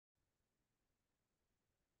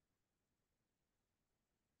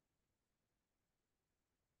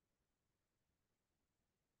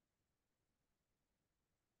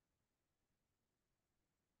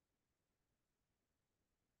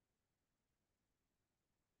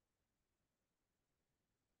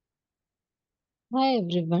Hi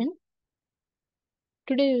everyone.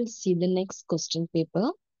 Today we'll see the next question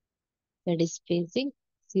paper, that is Basic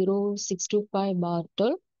 0625 bar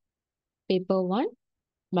 12, paper 1,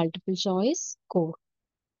 multiple choice core.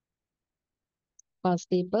 Past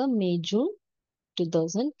paper May June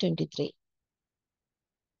 2023.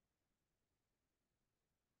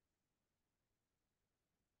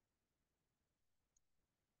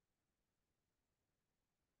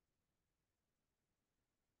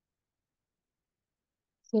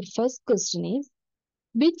 So first question is,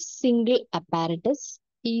 which single apparatus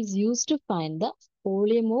is used to find the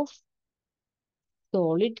volume of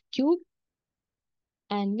solid cube,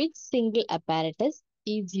 and which single apparatus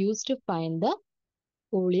is used to find the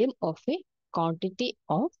volume of a quantity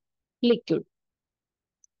of liquid?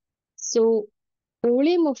 So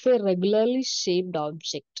volume of a regularly shaped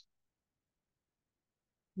object,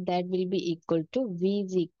 that will be equal to V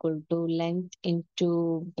is equal to length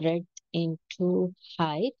into breadth into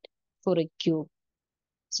height for a cube.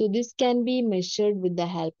 So this can be measured with the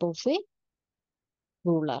help of a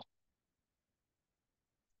ruler.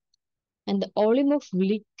 And the volume of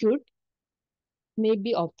liquid may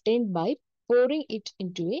be obtained by pouring it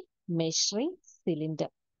into a measuring cylinder.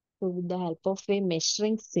 So with the help of a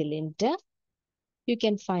measuring cylinder, you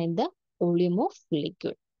can find the volume of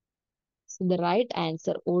liquid. So the right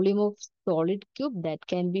answer, volume of solid cube, that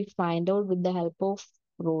can be find out with the help of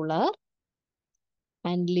ruler,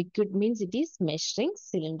 and liquid means it is measuring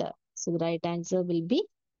cylinder. So the right answer will be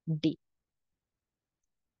D.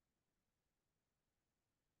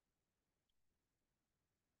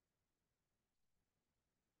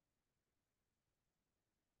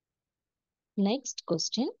 Next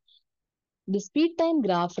question. The speed time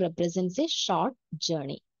graph represents a short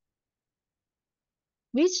journey.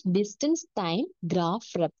 Which distance time graph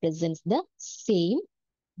represents the same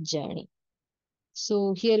journey?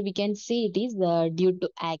 So here we can see it is due to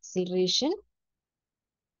acceleration.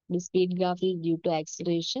 The speed graph is due to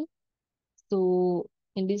acceleration. So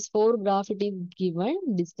in this four graph, it is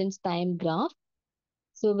given distance time graph.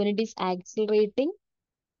 So when it is accelerating,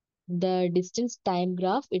 the distance time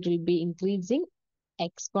graph, it will be increasing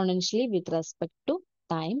exponentially with respect to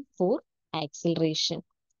time for acceleration.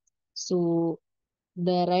 So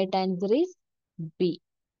the right answer is B.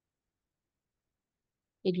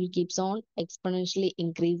 It will keeps on exponentially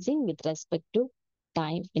increasing with respect to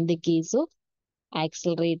time in the case of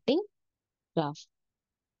accelerating graph.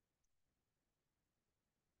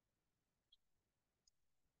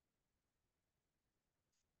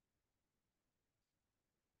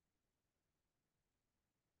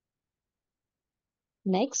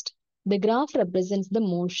 Next, the graph represents the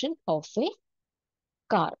motion of a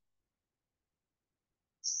car.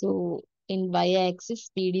 So in y-axis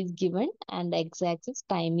speed is given and x-axis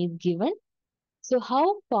time is given. So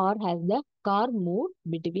how far has the car moved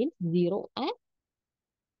between 0 and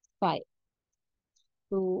 5?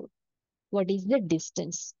 So what is the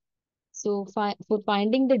distance? So for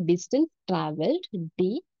finding the distance traveled,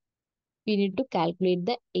 D, we need to calculate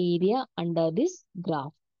the area under this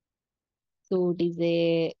graph. So it is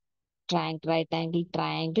a right angle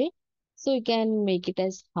triangle. So you can make it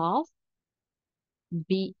as half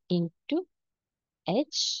B into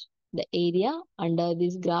H. The area under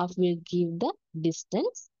this graph will give the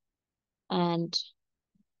distance, and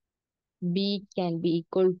B can be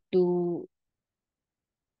equal to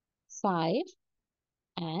 5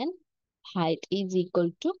 and height is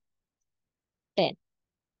equal to 10.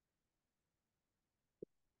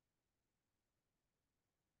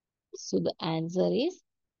 So the answer is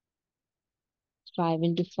 5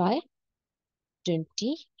 into 5,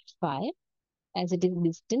 25. As it is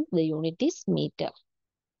distance, the unit is meter.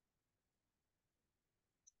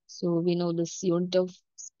 So we know this unit of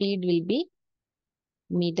speed will be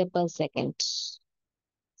meter per second.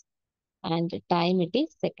 And time it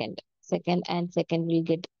is second. Second and second will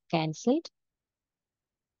get cancelled.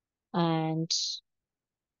 And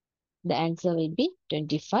the answer will be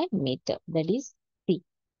 25 meter. That is C.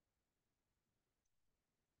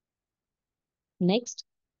 Next,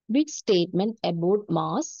 which statement about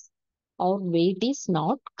mass or weight is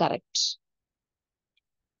not correct?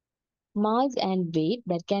 Mass and weight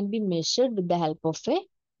that can be measured with the help of a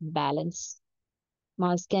balance.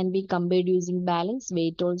 Mass can be compared using balance.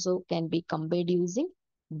 Weight also can be compared using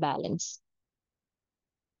balance.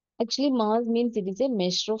 Actually, mass means it is a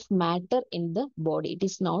measure of matter in the body. It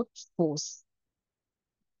is not force.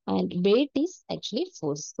 And weight is actually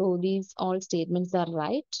force. So these all statements are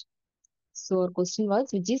right. So our question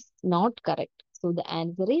was, which is not correct. So the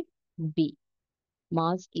answer is B.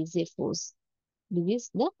 Mass is a force. This is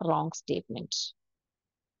the wrong statement.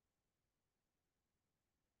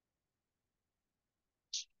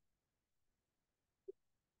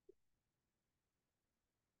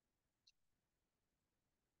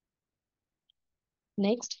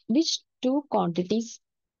 Next, which two quantities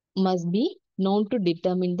must be known to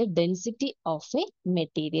determine the density of a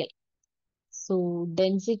material? So,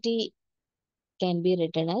 density can be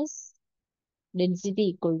written as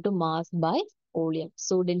density equal to mass by volume.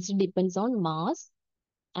 So, density depends on mass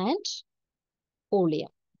and volume.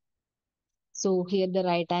 So, here the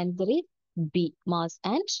right answer is B, mass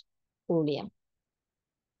and volume.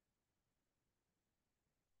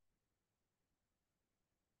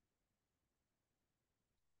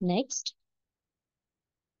 Next,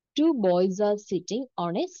 two boys are sitting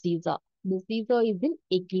on a seesaw. The seesaw is in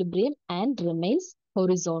equilibrium and remains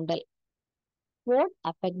horizontal. What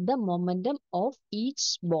affect the momentum of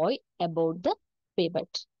each boy about the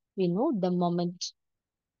pivot? We know the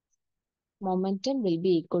momentum will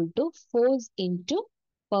be equal to force into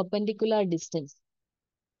perpendicular distance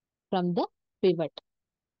from the pivot.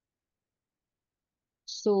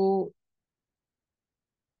 So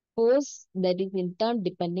force that is in turn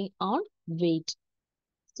depending on weight.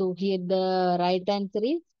 So here the right answer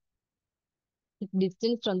is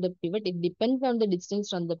distance from the pivot. It depends on the distance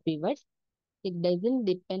from the pivot. It doesn't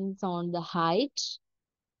depend on the height.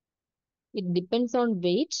 It depends on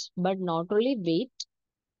weight, but not only weight.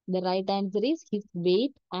 The right answer is his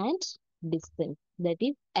weight and distance. That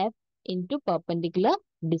is F into perpendicular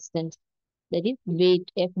distance. That is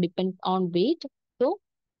weight. F depends on weight. So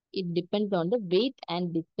it depends on the weight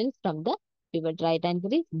and distance from the pivot. Right answer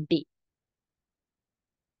is D.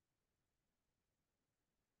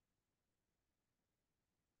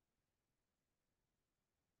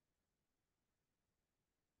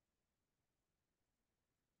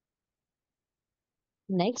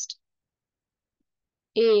 Next,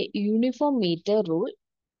 a uniform meter rule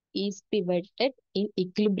is pivoted in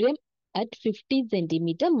equilibrium at 50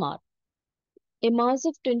 centimeter mark. A mass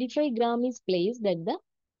of 25 gram is placed at the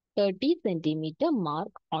 30 centimeter mark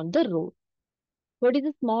on the rule. What is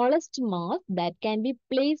the smallest mass that can be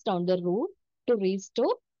placed on the rule to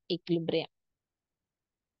restore equilibrium?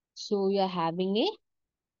 So you are having a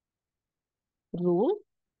rule.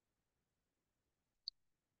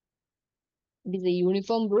 It is a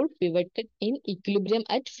uniform rule pivoted in equilibrium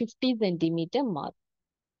at 50 centimeter mark.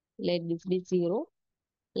 Let this be 0.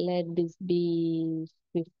 Let this be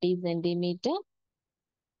 50 centimeter.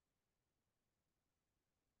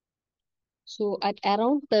 So at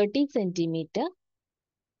around 30 centimeter,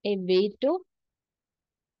 a weight of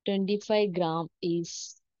 25 gram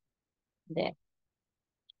is there.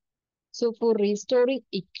 So for restoring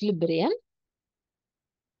equilibrium,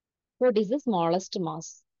 what is the smallest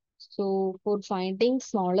mass? So for finding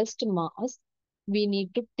smallest mass, we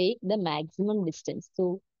need to take the maximum distance.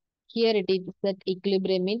 So here it is that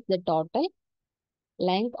equilibrium means the total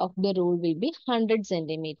length of the rule will be 100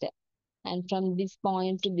 centimeter. And from this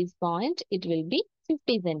point to this point, it will be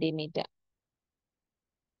 50 centimeter.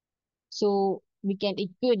 So we can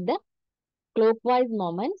equate the clockwise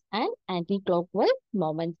moments and anti-clockwise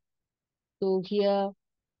moments. So here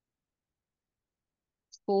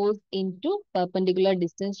force into perpendicular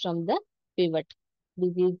distance from the pivot.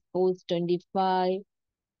 This is force 25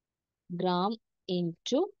 gram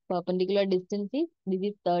into perpendicular distance is this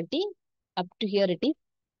is 30, up to here it is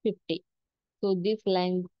 50. So this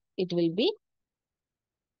length it will be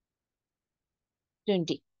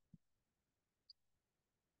 20.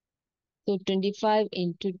 So 25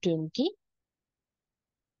 into 20,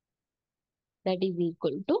 that is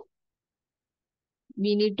equal to,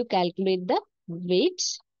 we need to calculate the weight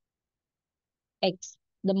x.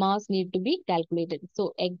 The mass need to be calculated.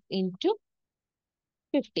 So x into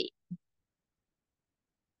 50.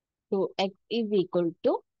 So x is equal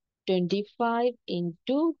to 25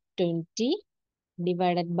 into 20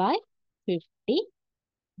 divided by 50.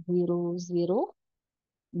 0, 0.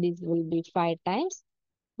 This will be 5 times.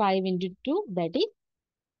 5 into 2, that is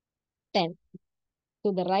 10.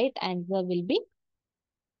 So the right answer will be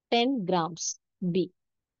 10 grams. B.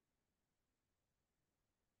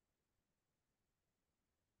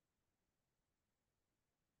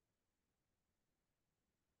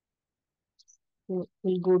 So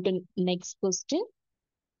we'll go to next question.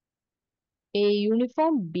 A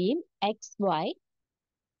uniform beam XY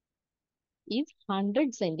is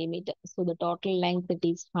 100 centimeter. So the total length it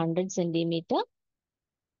is 100 centimeter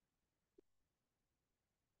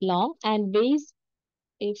long and weighs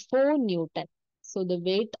a 4 Newton. So the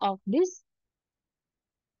weight of this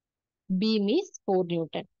beam is 4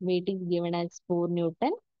 Newton. Weight is given as 4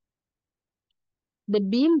 Newton. The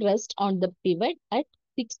beam rests on the pivot at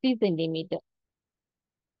 60 centimeter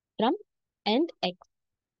from end X.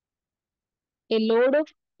 A load of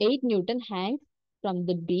 8 Newton hangs from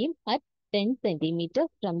the beam at 10 centimeter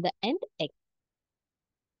from the end X.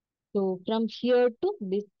 So from here to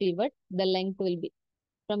this pivot, the length will be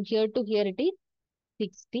from here to here it is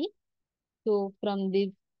 60. So from this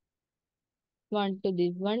one to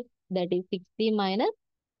this one, that is 60 minus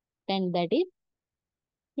 10, that is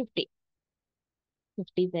 50,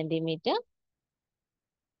 50 centimeter.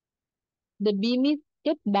 The beam is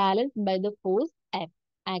kept balanced by the force F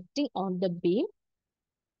acting on the beam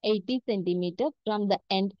 80 centimeter from the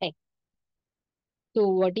end X. So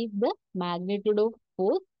what is the magnitude of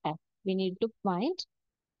force F? We need to find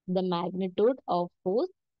the magnitude of force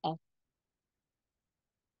F.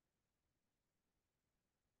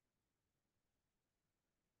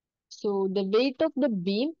 So the weight of the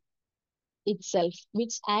beam itself,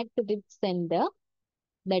 which acts at its center,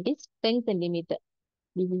 that is 10 centimeter.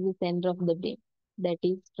 This is the center of the beam. That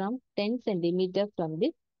is from 10 centimeter from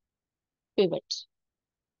this pivot.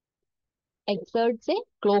 Exerts a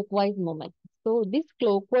clockwise moment. So this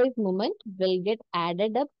clockwise moment will get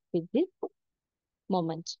added up with this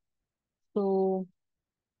moment. So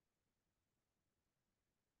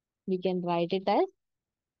we can write it as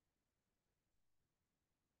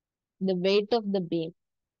the weight of the beam.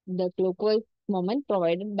 The clockwise moment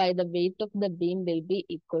provided by the weight of the beam will be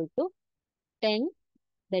equal to 10,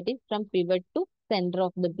 that is from pivot to center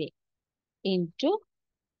of the beam, into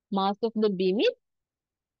mass of the beam is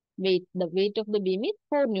weight. The weight of the beam is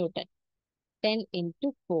 4 Newton. 10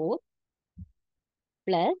 into 4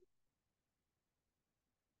 plus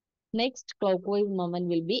next clockwise moment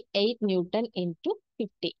will be 8 Newton into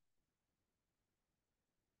 50.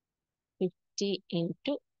 50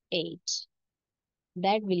 into 8.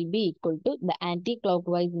 That will be equal to the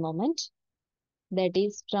anti-clockwise moment, that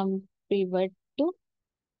is from pivot to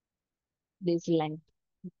this length.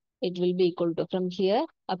 It will be equal to from here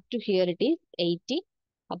up to here it is 80,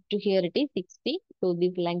 up to here it is 60. So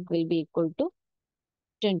this length will be equal to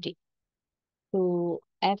 20. So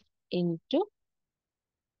F into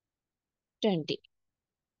 20.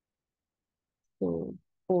 So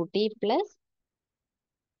 40 plus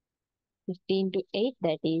 15 to 8,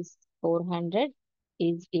 that is 400,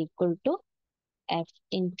 is equal to F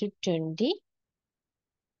into 20.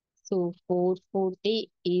 So 440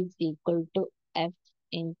 is equal to F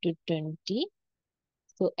into 20.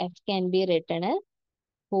 So F can be written as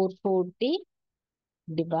 440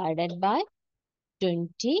 divided by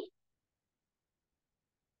 20,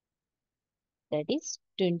 that is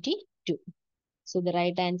 22. So the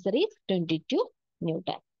right answer is 22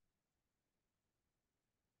 Newton.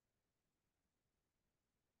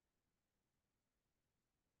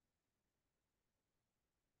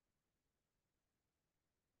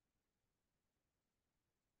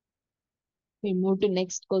 We move to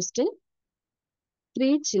next question.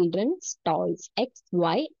 Three children's toys X,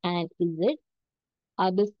 Y and Z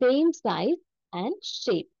are the same size and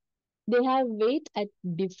shape. They have weight at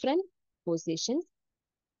different positions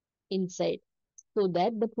inside, so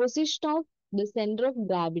that the position of the center of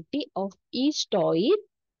gravity of each toy is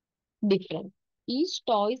different. Each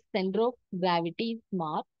toy's center of gravity is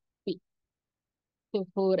marked P. So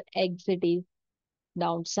for X it is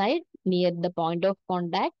downside near the point of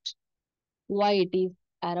contact, Y it is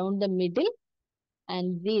around the middle,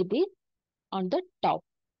 and Z it is on the top.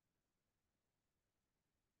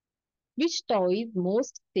 Which toy is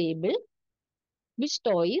most stable? Which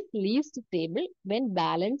toy is least stable when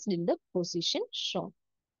balanced in the position shown?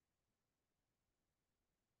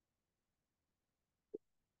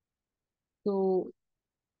 So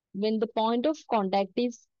when the point of contact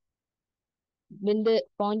is near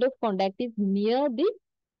the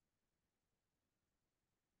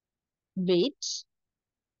weight,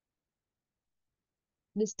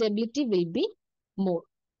 the stability will be more.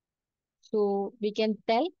 So we can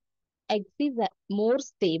tell X is more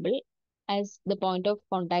stable as the point of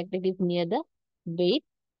contact it is near the weight,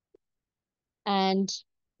 and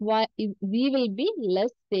Z will be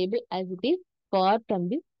less stable as it is far from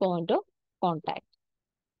this point of contact.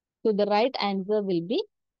 So the right answer will be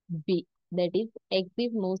B. That is X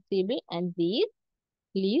is more stable and Z is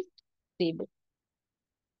least stable.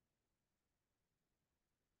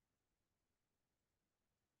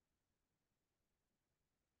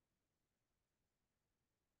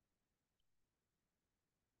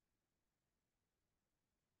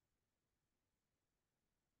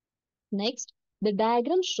 Next, the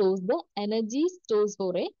diagram shows the energy stores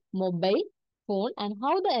for a mobile phone and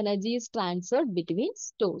how the energy is transferred between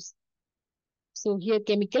stores. So here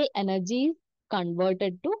chemical energy is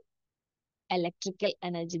converted to electrical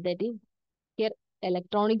energy. That is, here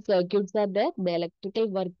electronic circuits are there. The electrical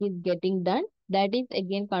work is getting done. That is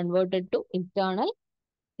again converted to internal,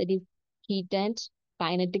 that is heat and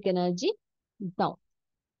kinetic energy down.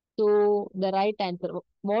 So the right answer,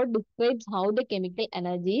 what describes how the chemical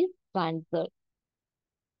energy is transferred?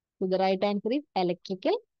 So the right answer is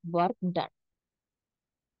electrical work done.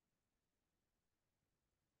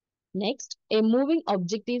 Next, a moving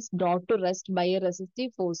object is brought to rest by a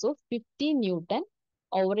resistive force of 50 Newton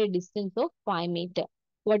over a distance of 5 meters.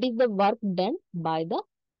 What is the work done by the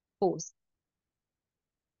force?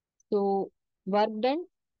 So work done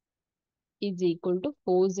is equal to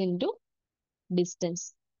force into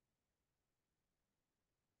distance.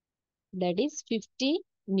 That is 50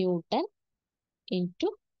 Newton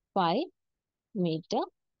into 5 meter.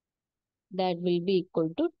 That will be equal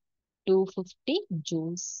to 250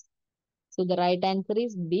 joules. So the right answer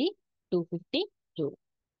is B, 250 joules.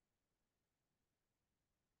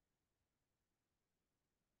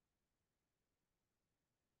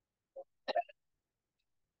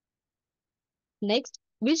 Next,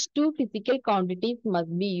 which two physical quantities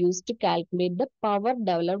must be used to calculate the power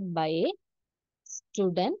developed by a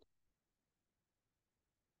student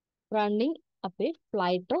running up a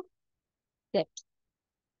flight of steps?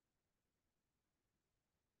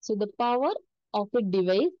 So the power of a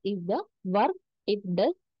device is the work it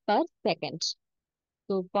does per second.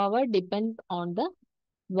 So power depends on the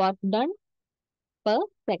work done per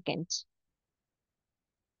second.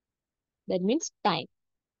 That means time.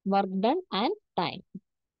 Work done and time.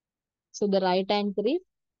 So the right answer is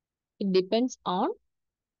it depends on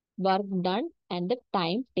work done and the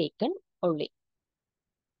time taken only.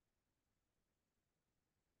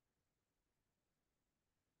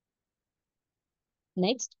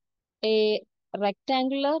 Next, a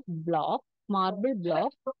rectangular block, marble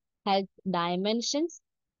block, has dimensions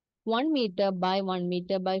 1 meter by 1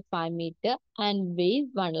 meter by 5 meter and weighs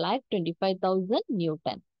 1,25,000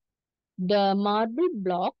 Newton. The marble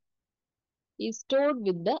block is stored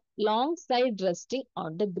with the long side resting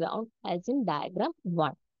on the ground as in diagram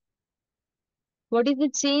 1. What is the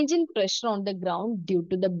change in pressure on the ground due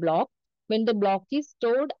to the block when the block is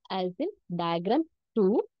stored as in diagram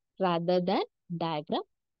 2 rather than diagram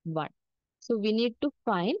 1? So we need to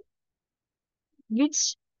find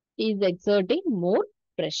which is exerting more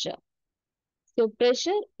pressure. So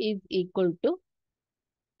pressure is equal to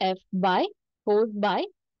F by force by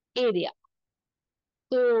area.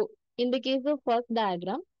 So in the case of first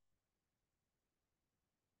diagram,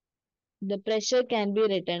 the pressure can be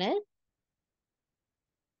written as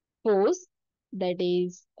force, that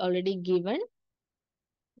is already given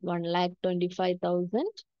 1,25,000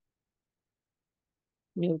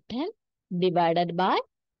 Newton divided by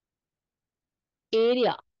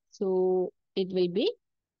area. So it will be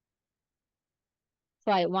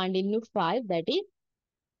 1 into 5, that is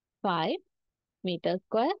 5 meter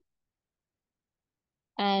square.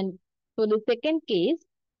 And for the second case,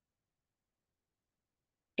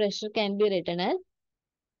 pressure can be written as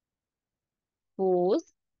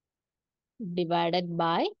force divided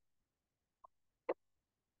by,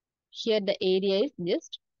 here the area is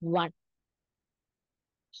just 1.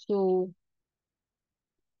 So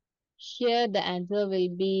here the answer will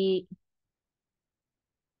be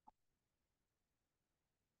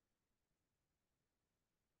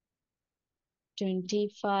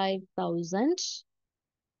 25,000.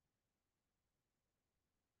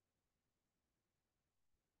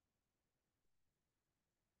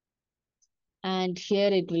 And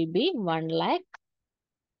here it will be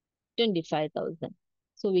 1,25,000.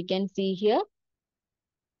 So we can see here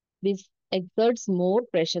this exerts more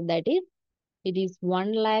pressure, that is it is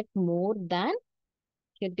 1 lakh more than,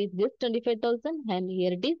 here it is just 25,000 and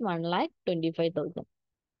here it is 1,25,000.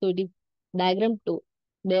 So it is diagram 2.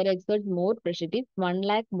 There exerts more pressure, it is 1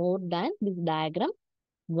 lakh more than this diagram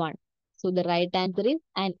 1. So the right answer is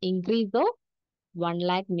an increase of 1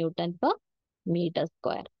 lakh Newton per meter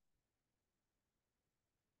square.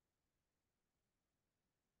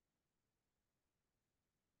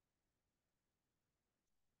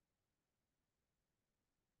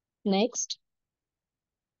 Next,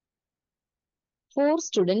 4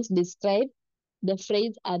 students describe the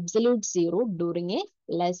phrase absolute zero during a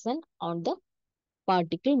lesson on the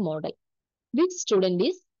particle model. Which student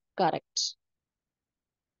is correct?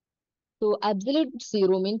 So absolute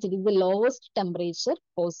zero means it is the lowest temperature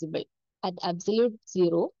possible. At absolute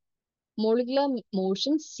zero, molecular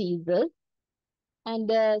motion ceases and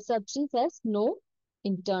the substance has no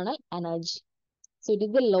internal energy. So it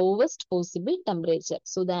is the lowest possible temperature.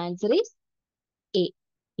 So the answer is A,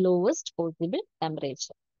 lowest possible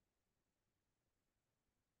temperature.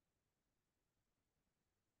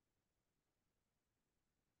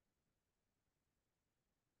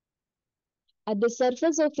 At the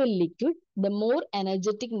surface of a liquid, the more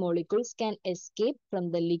energetic molecules can escape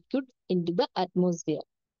from the liquid into the atmosphere.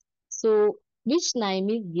 So which name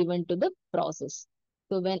is given to the process?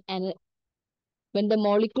 So when the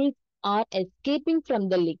molecules are escaping from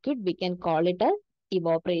the liquid, we can call it as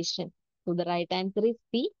evaporation. So the right answer is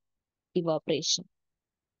C, evaporation.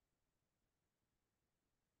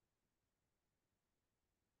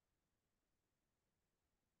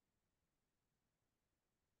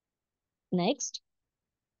 Next,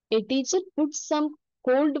 a teacher puts some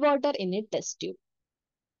cold water in a test tube.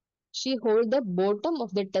 She holds the bottom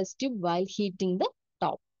of the test tube while heating the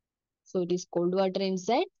top. So it is cold water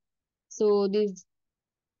inside. So this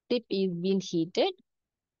tip is being heated.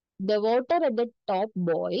 The water at the top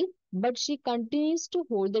boils, but she continues to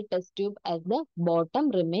hold the test tube as the bottom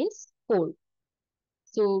remains cold.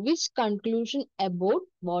 So which conclusion about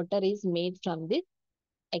water is made from this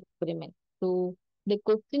experiment? So the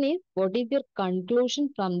question is, what is your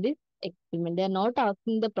conclusion from this experiment? They are not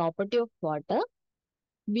asking the property of water.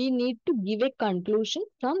 We need to give a conclusion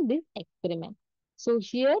from this experiment. So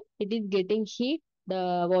here it is getting heat,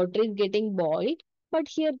 the water is getting boiled, but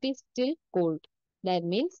here it is still cold. That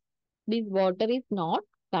means this water is not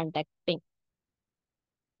conducting.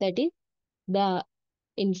 That is the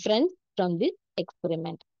inference from this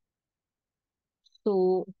experiment.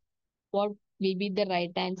 So what will be the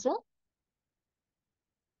right answer?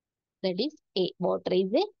 That is A. Water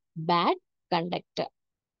is a bad conductor.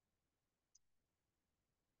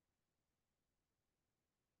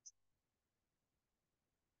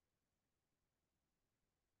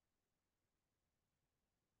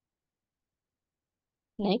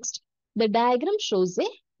 Next, the diagram shows a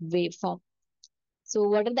waveform. So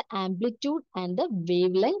what are the amplitude and the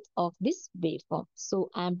wavelength of this waveform?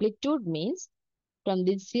 So amplitude means from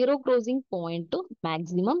the zero crossing point to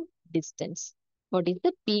maximum distance. What is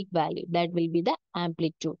the peak value? That will be the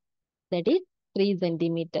amplitude. That is 3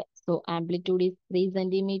 centimeter. So amplitude is 3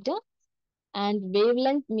 centimeter and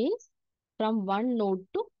wavelength means from one node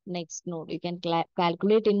to next node. You can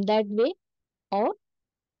calculate in that way or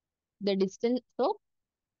the distance of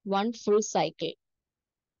one full cycle.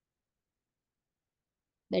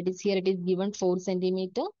 That is here it is given 4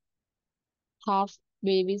 centimeter. Half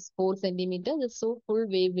wave is 4 centimeter. So full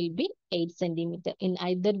wave will be 8 centimeter. In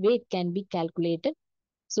either way it can be calculated.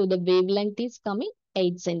 So the wavelength is coming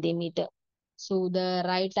 8 centimeter. So the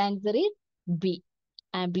right answer is B.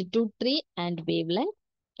 Amplitude 3 and wavelength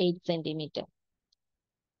 8 centimeter.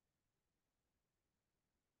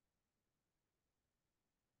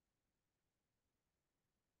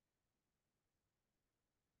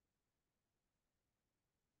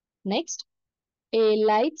 Next, a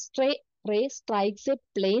ray strikes a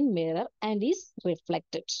plane mirror and is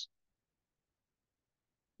reflected.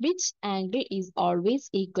 Which angle is always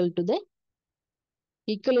equal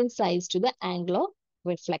in size to the angle of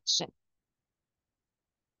reflection?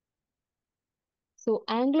 So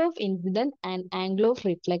angle of incidence and angle of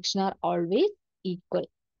reflection are always equal.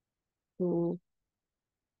 So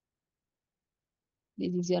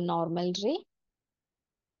this is your normal ray.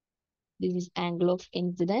 This is angle of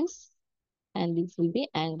incidence and this will be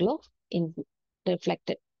angle of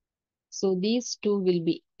reflected. So these two will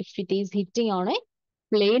be, if it is hitting on a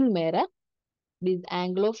plane mirror, this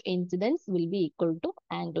angle of incidence will be equal to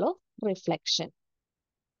angle of reflection.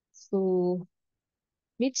 So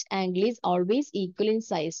which angle is always equal in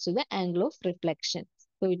size to the angle of reflection?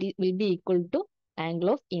 So it will be equal to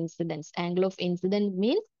angle of incidence. Angle of incidence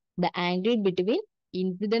means the angle between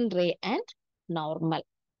incident ray and normal.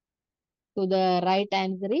 So the right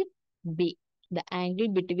answer is B. The angle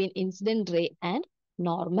between incident ray and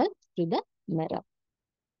normal to the mirror.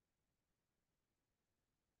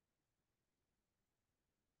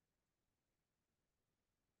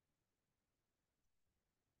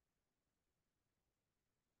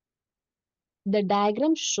 The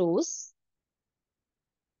diagram shows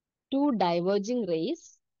two diverging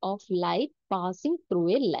rays of light passing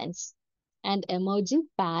through a lens and emerging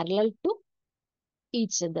parallel to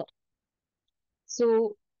each other.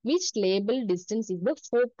 So, which label distance is the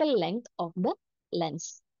focal length of the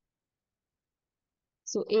lens?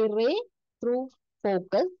 So, a ray through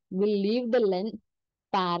focus will leave the lens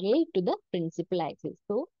parallel to the principal axis.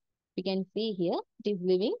 So, we can see here it is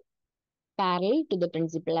leaving parallel to the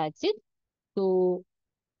principal axis. So,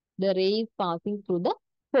 the ray is passing through the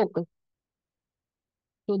focus.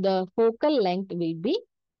 So, the focal length will be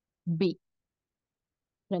B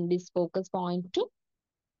from this focus point to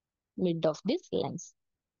mid of this lens.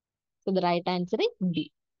 So, the right answer is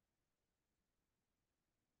B.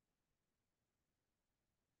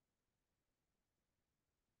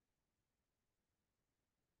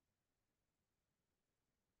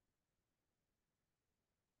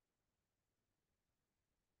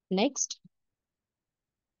 Next,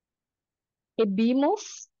 A beam of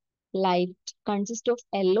light consists of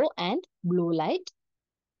yellow and blue light.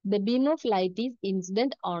 The beam of light is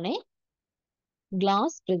incident on a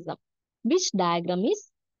glass prism. Which diagram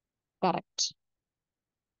is correct?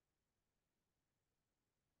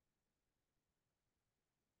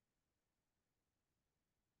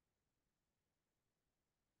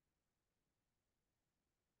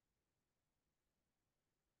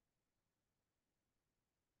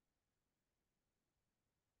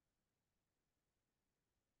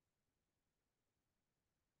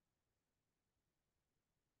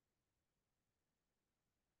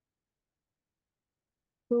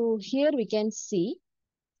 So here we can see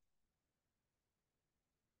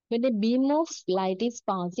when a beam of light is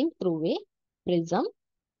passing through a prism,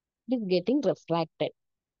 it is getting refracted.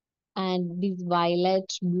 And this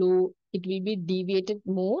violet, blue, it will be deviated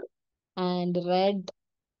more, and red,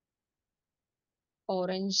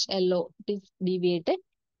 orange, yellow, it is deviated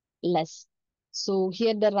less. So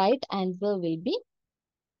here the right answer will be,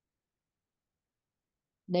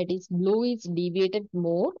 that is blue is deviated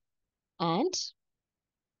more, and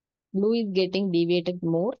blue is getting deviated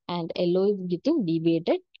more and yellow is getting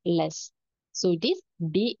deviated less. So it is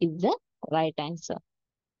D is the right answer.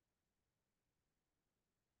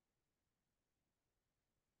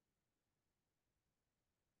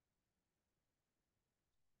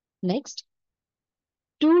 Next,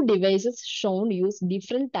 two devices shown use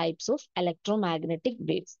different types of electromagnetic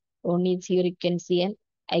waves. One is, here you can see an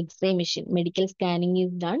X-ray machine. Medical scanning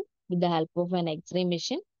is done with the help of an X-ray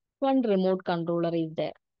machine. One remote controller is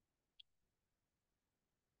there.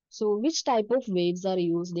 So which type of waves are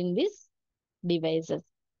used in these devices?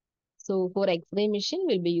 So for X-ray machine,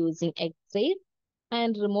 we'll be using X-rays,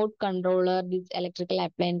 and remote controller, these electrical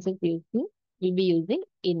appliances using, will be using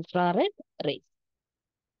infrared rays.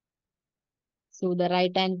 So the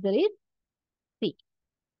right answer is C.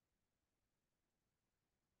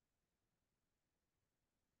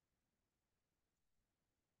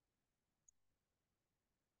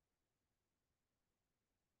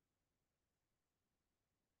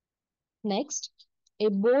 Next, a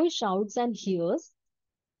boy shouts and hears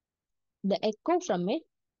the echo from a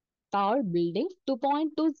tall building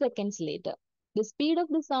 2.2 seconds later. The speed of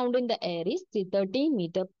the sound in the air is 330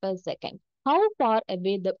 meters per second. How far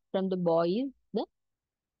away from the boy is the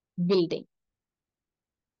building?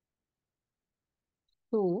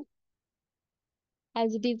 So,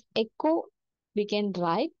 as it is echo, we can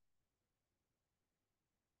write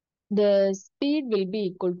the speed will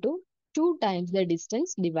be equal to 2 times the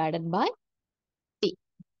distance divided by t.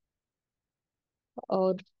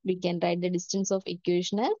 Or we can write the distance of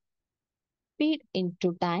equation as speed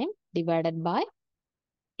into time divided by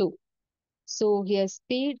 2. So here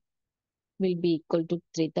speed will be equal to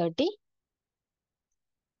 330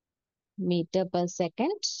 meter per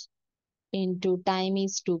second into time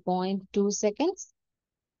is 2.2 seconds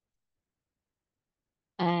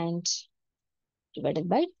and divided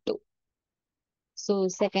by 2. So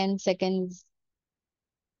seconds,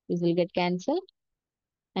 this will get cancelled,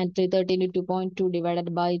 and 330 into 2.2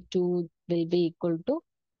 divided by 2 will be equal to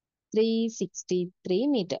 363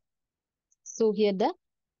 meter. So here the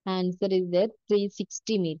answer is there,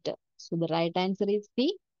 360 meter. So the right answer is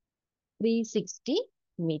C, 360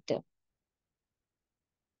 meter.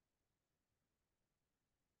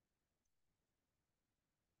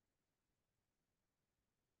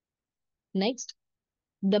 Next,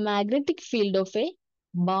 the magnetic field of a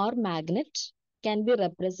bar magnet can be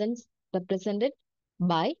represented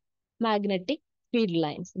by magnetic field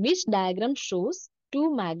lines. Which diagram shows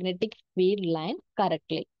two magnetic field lines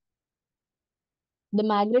correctly? The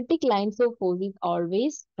magnetic lines of force is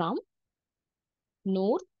always from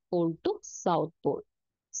north pole to south pole.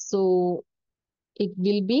 So it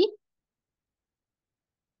will be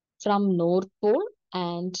from north pole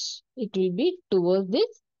and it will be towards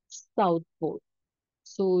this south pole.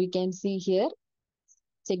 So we can see here,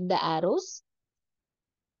 check the arrows.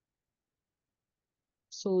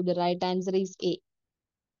 So the right answer is A.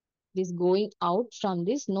 This going out from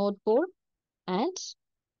this north pole, and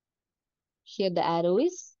here the arrow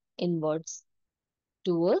is inwards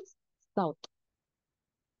towards south.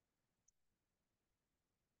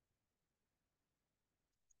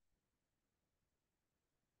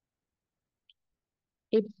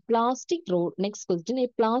 A plastic road, next question, a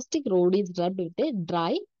plastic road is rubbed with a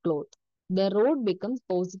dry cloth. The road becomes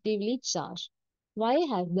positively charged. Why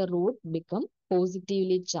has the road become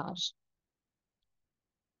positively charged?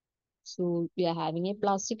 So we are having a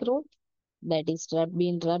plastic road that is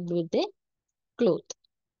being rubbed with a cloth.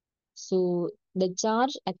 So the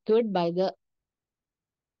charge acquired by the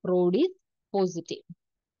road is positive.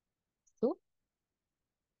 So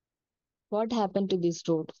What happened to this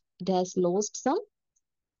rod? It has lost some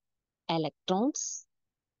electrons.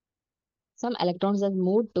 Some electrons have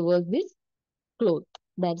moved towards this cloth.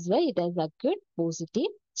 That's why it has acquired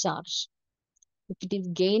positive charge. If it is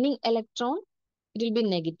gaining electron, it will be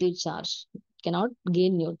negative charge. It cannot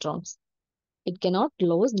gain neutrons. It cannot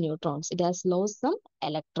lose neutrons. It has lost some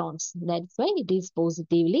electrons. That's why it is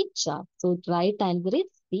positively charged. So right answer is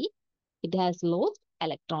C. It has lost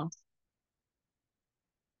electrons.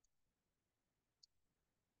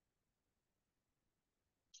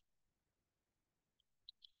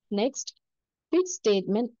 Next, which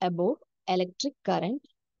statement about electric current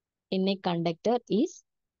in a conductor is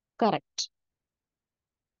correct?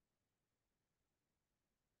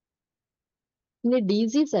 In a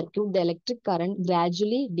DC circuit, the electric current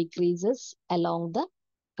gradually decreases along the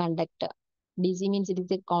conductor. DC means it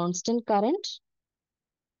is a constant current.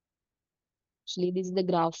 Actually, this is the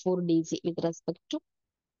graph for DC with respect to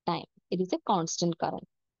time. It is a constant current.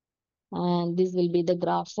 And this will be the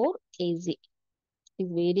graph for AC. It is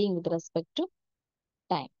varying with respect to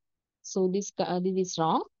time. So this is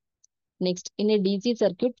wrong. Next, in a DC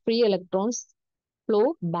circuit, free electrons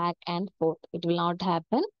flow back and forth. It will not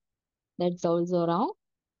happen. That's also wrong.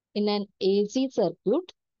 In an AC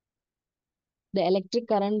circuit, the electric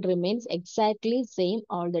current remains exactly same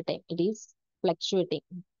all the time. It is fluctuating.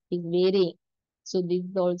 It is varying. So this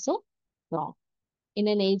is also wrong. In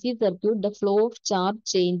an AC circuit, the flow of charge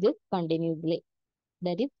changes continuously.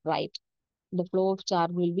 That is right. The flow of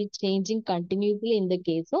charge will be changing continuously in the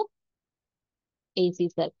case of AC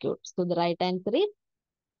circuit. So the right answer is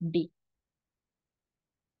D.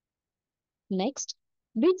 Next,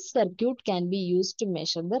 which circuit can be used to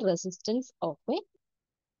measure the resistance of a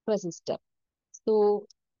resistor? So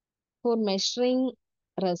for measuring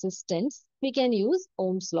resistance, we can use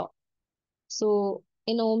Ohm's law. So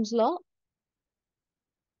in Ohm's law,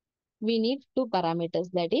 we need two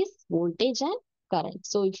parameters, that is voltage and current.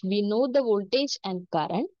 So if we know the voltage and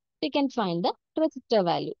current, we can find the resistor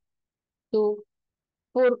value. So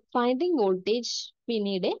for finding voltage, we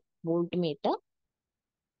need a voltmeter.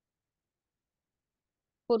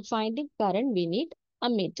 For finding current, we need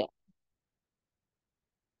ammeter.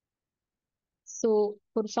 So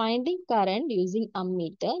for finding current using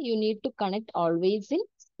ammeter, you need to connect always in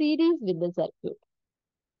series with the circuit.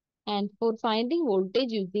 And for finding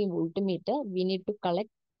voltage using voltmeter, we need to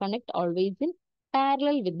connect always in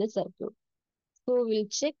parallel with the circuit. So we'll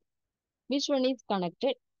check which one is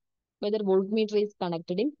connected, whether voltmeter is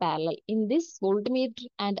connected in parallel. In this, voltmeter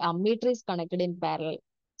and ammeter is connected in parallel.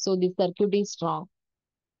 So the circuit is wrong.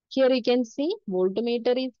 Here you can see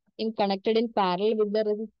voltmeter is connected in parallel with the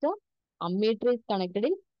resistor. Ammeter is connected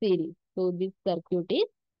in series. So this circuit is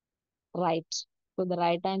right. So the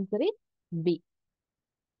right answer is B.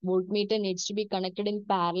 Voltmeter needs to be connected in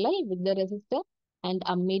parallel with the resistor and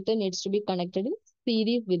ammeter needs to be connected in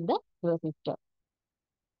series with the resistor.